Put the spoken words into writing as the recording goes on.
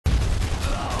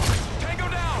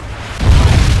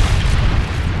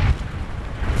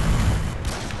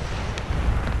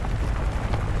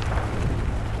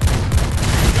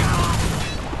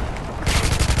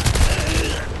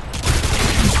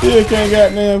still can't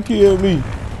goddamn kill me.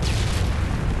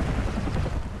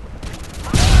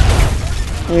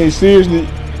 Hey, seriously.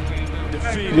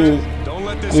 Dude,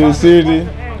 seriously.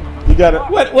 You gotta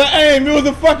what aim? It was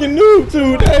a fucking noob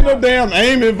too. There ain't no damn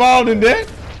aim involved in that.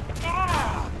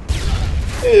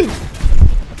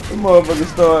 The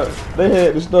motherfuckers they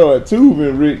had to start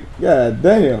tubing, Rick. God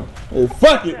damn. Hey,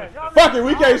 fuck it,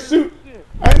 we can't shoot.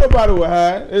 Ain't nobody with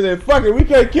hide. They said, fuck it, we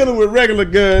can't kill him with regular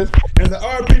guns. And the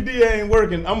RPD ain't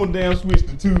working. I'm gonna damn switch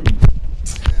to tube.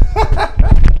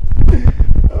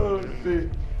 Oh shit.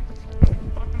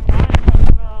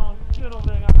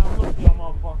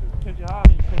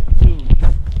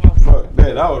 Fuck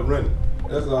that, I was running.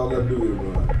 That's all I do is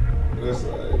run. That's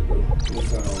alright, bro.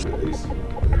 What's on with AC?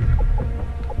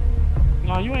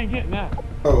 No, you ain't getting that.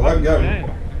 Oh, I got it.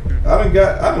 I done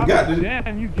got the.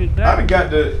 Damn, you get that. I done got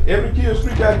the every kill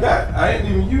streak I got. I ain't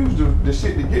even used the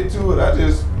shit to get to it. I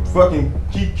just fucking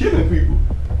keep killing people.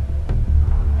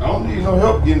 I don't need no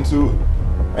help getting to it.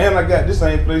 And I got this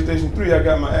same PlayStation 3. I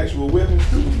got my actual weapons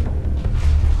too.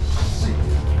 Shit.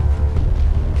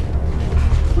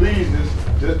 Please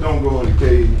just don't go in the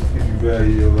cave if you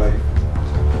value your life.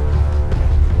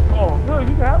 Oh, good,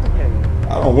 you can have the cave.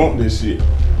 I don't want this shit.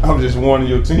 I'm just warning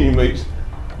your teammates.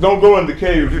 Don't go in the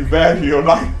cave if you value your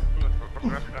life.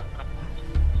 You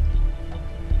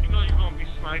know you're gonna be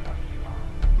sniped.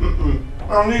 I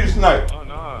don't need a snipe. Oh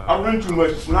no. I run too much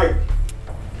to snipe.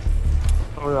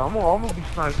 Oh yeah, I'm gonna be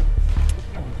sniped.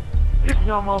 Get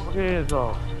your motherfucking heads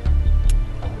off.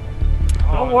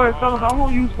 Don't worry, fellas, I'm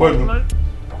gonna use one.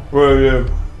 Well, yeah.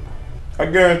 I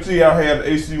guarantee I had an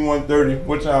AC-130.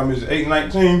 What time is it?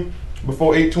 8:19?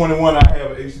 Before 8:21, I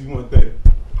have an AC-130.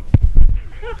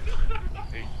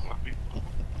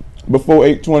 Before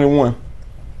 8:21.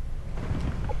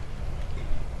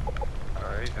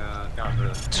 Alright, got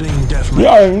the team deathmatch. You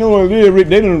already know what it is, Rick.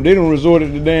 They don't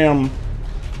resorted to damn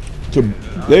to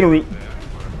they don't.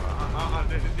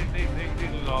 They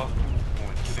lost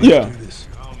points. Yeah. I don't even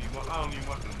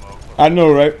want them motherfuckers. I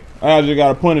know, right? I just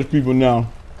gotta punish people now.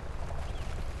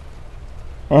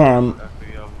 I got the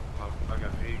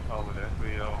cover that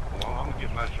video. Well, I'm gonna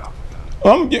get my shot.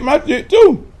 I'm gonna get my shit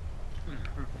too.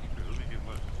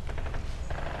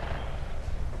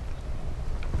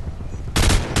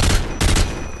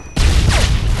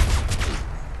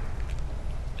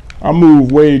 I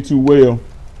move way too well.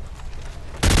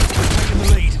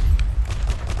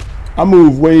 I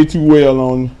move way too well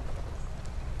on.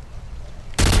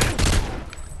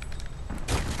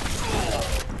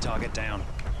 Target down.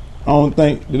 I don't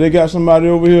think. Did they got somebody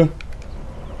over here?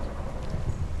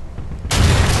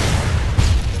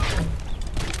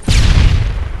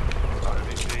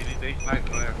 They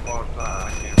sniped on that far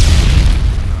side.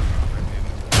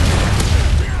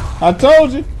 I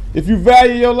told you, if you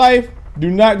value your life, do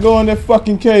not go in that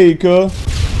fucking cave, cuz.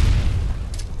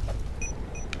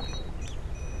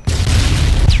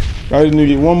 I just need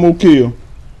to get one more kill.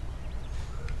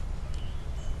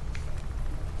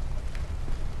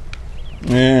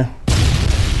 Man,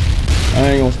 I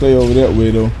ain't gonna stay over that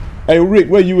way though. Hey Rick,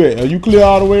 where you at? Are you clear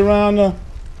all the way around now?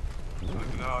 No,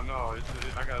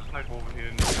 I got a sniper over here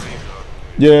in the green.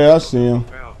 Yeah, I see him. I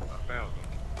found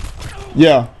him.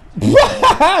 Yeah.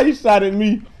 He shot at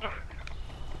me.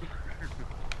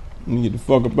 Let me get the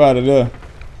fuck up out of there.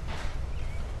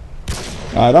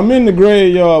 Alright, I'm in the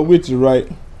graveyard with you, right?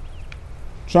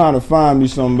 Trying to find me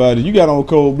somebody. You got on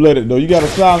cold-blooded though. You got a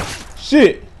silence.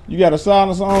 Shit! You got a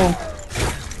silence on?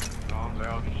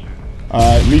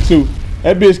 Alright, me too.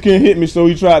 That bitch couldn't hit me, so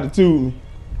he tried to tube me.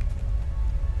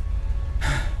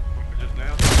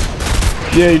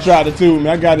 Yeah, he tried to tube me.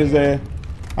 I got his ass.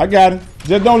 I got him.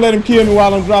 Just don't let him kill me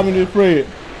while I'm dropping this Fred.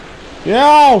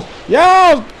 Y'all,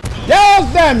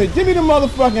 damn it. Give me the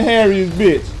motherfucking hairiest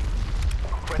bitch.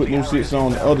 Put them shits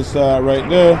on the other side right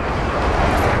there.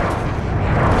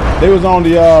 They was on the,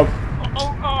 this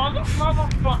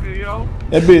motherfucker, yo.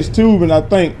 that bitch tubing, I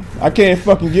think. I can't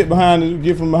fucking get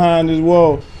from behind this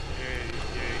wall.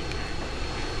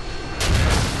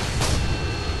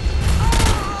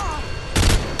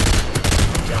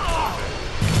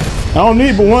 I don't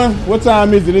need but one. What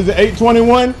time is it? Is it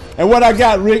 8:21? And what I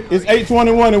got, Rick, is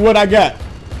 8:21 and what I got.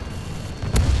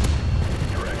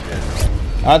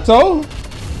 I told him.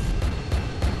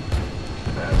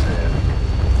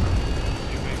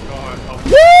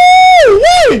 Woo!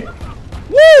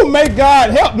 Woo! May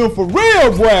God help them for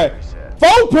real, boy.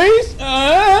 4-piece.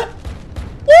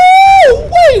 Woo!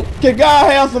 Wait! Can God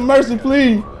have some mercy,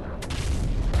 please?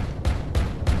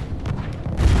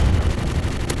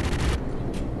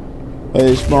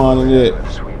 Hey, spawning it.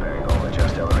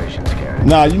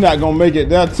 Nah, you're not gonna make it.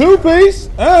 That 2-piece.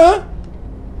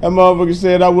 That motherfucker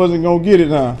said I wasn't gonna get it,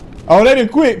 huh? Oh, they done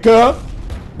quit, cuz.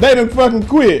 They done fucking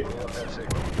quit.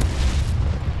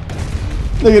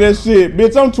 Look at that shit,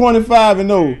 bitch. I'm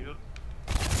 25-0.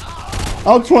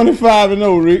 I'm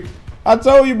 25-0, Rick. I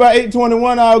told you about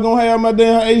 821 I was gonna have my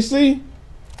damn AC.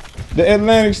 The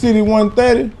Atlantic City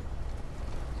 130.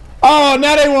 Oh,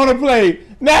 now they wanna play.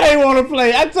 Now they wanna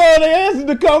play. I told they answered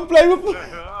to come play before.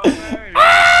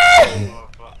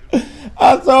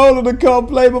 I told them to come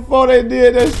play before they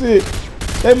did that shit.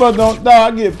 They must don't know I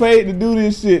get paid to do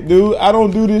this shit, dude. I don't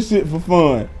do this shit for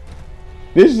fun.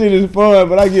 This shit is fun,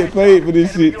 but I get paid for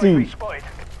this shit too.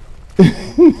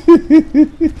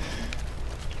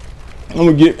 I'm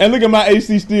gonna get, and look at my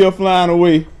AC still flying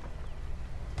away.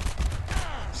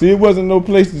 See, it wasn't no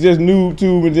place to just noob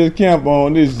tube and just camp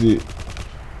on this shit.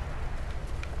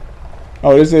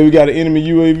 Oh, they say we got an enemy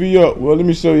UAV up. Well, let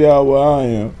me show y'all where I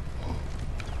am.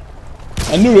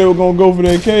 I knew they were gonna go for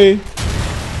that cave.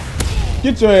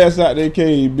 Get your ass out that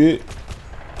cave, bitch.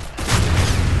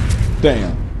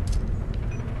 Damn.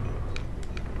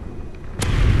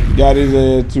 Got his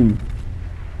ass too.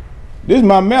 This is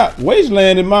my map.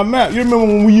 Wasteland is my map. You remember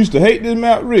when we used to hate this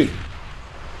map, Rick?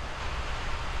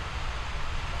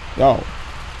 Y'all.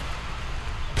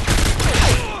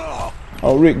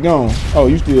 Oh, Rick gone. Oh,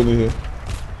 you still in here.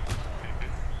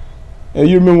 Hey,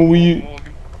 you remember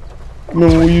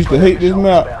when we used to hate this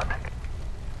map?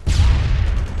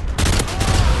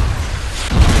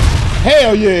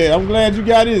 Hell yeah, I'm glad you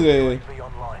got his ass.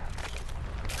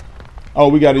 Oh,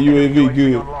 we got a UAV,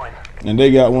 good. And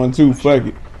they got one too, fuck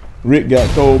it. Rick got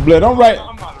cold blood. I'm right.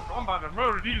 I'm about to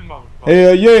murder these motherfuckers.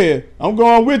 Hell yeah. I'm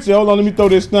going with you. Hold on, let me throw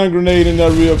this stun grenade in there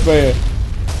real fast.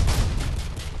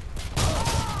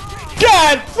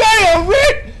 God damn,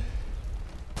 Rick!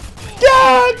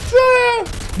 God damn!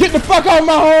 Get the fuck off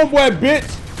my homeboy,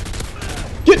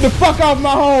 bitch! Get the fuck off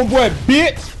my homeboy,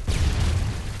 bitch!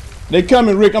 They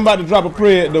coming, Rick. I'm about to drop a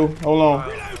pred though. Hold on.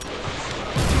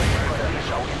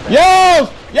 Yo!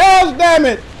 Damn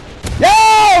it!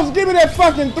 Yo! Give me that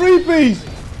fucking 3-piece!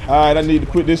 Alright, I need to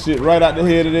put this shit right out the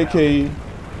head of that cave.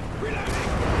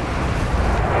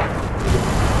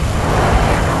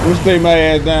 We'll stay my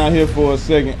ass down here for a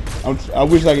second. I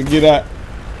wish I could get out.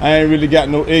 I ain't really got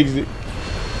no exit.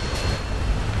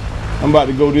 I'm about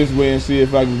to go this way and see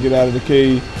if I can get out of the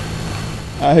cave.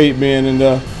 I hate being in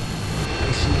there.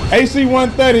 AC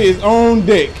 130 is on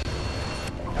deck.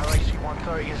 Our AC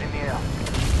 130 is in the air.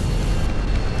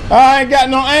 I ain't got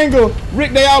no angle.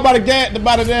 Rick, they all by the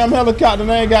damn helicopter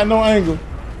and I ain't got no angle.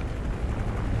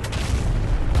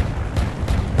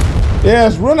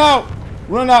 Yes, run out.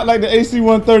 Run out like the AC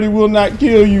 130 will not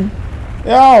kill you.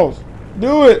 Y'all,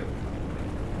 do it.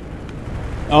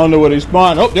 I don't know where they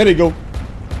spawn. Oh, there they go.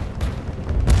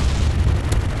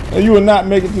 You will not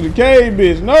make it to the cave,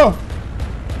 bitch. No.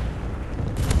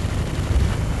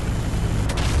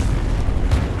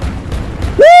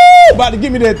 Woo! About to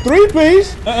give me that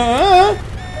 3-piece.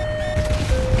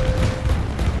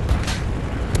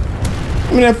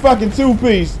 Give me that fucking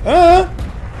 2-piece.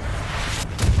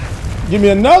 Give me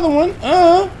another one.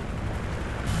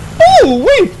 Ooh,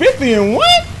 we 50 and 1? I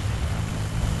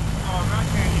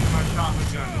can't use my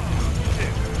shotgun.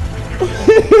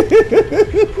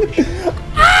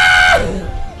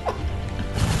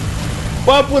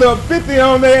 Boy, I put a 50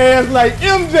 on their ass like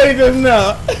MJ just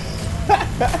now.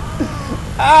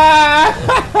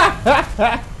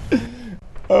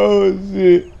 Oh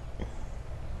shit.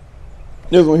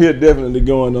 This one here definitely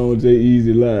going on J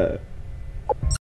Eazy live.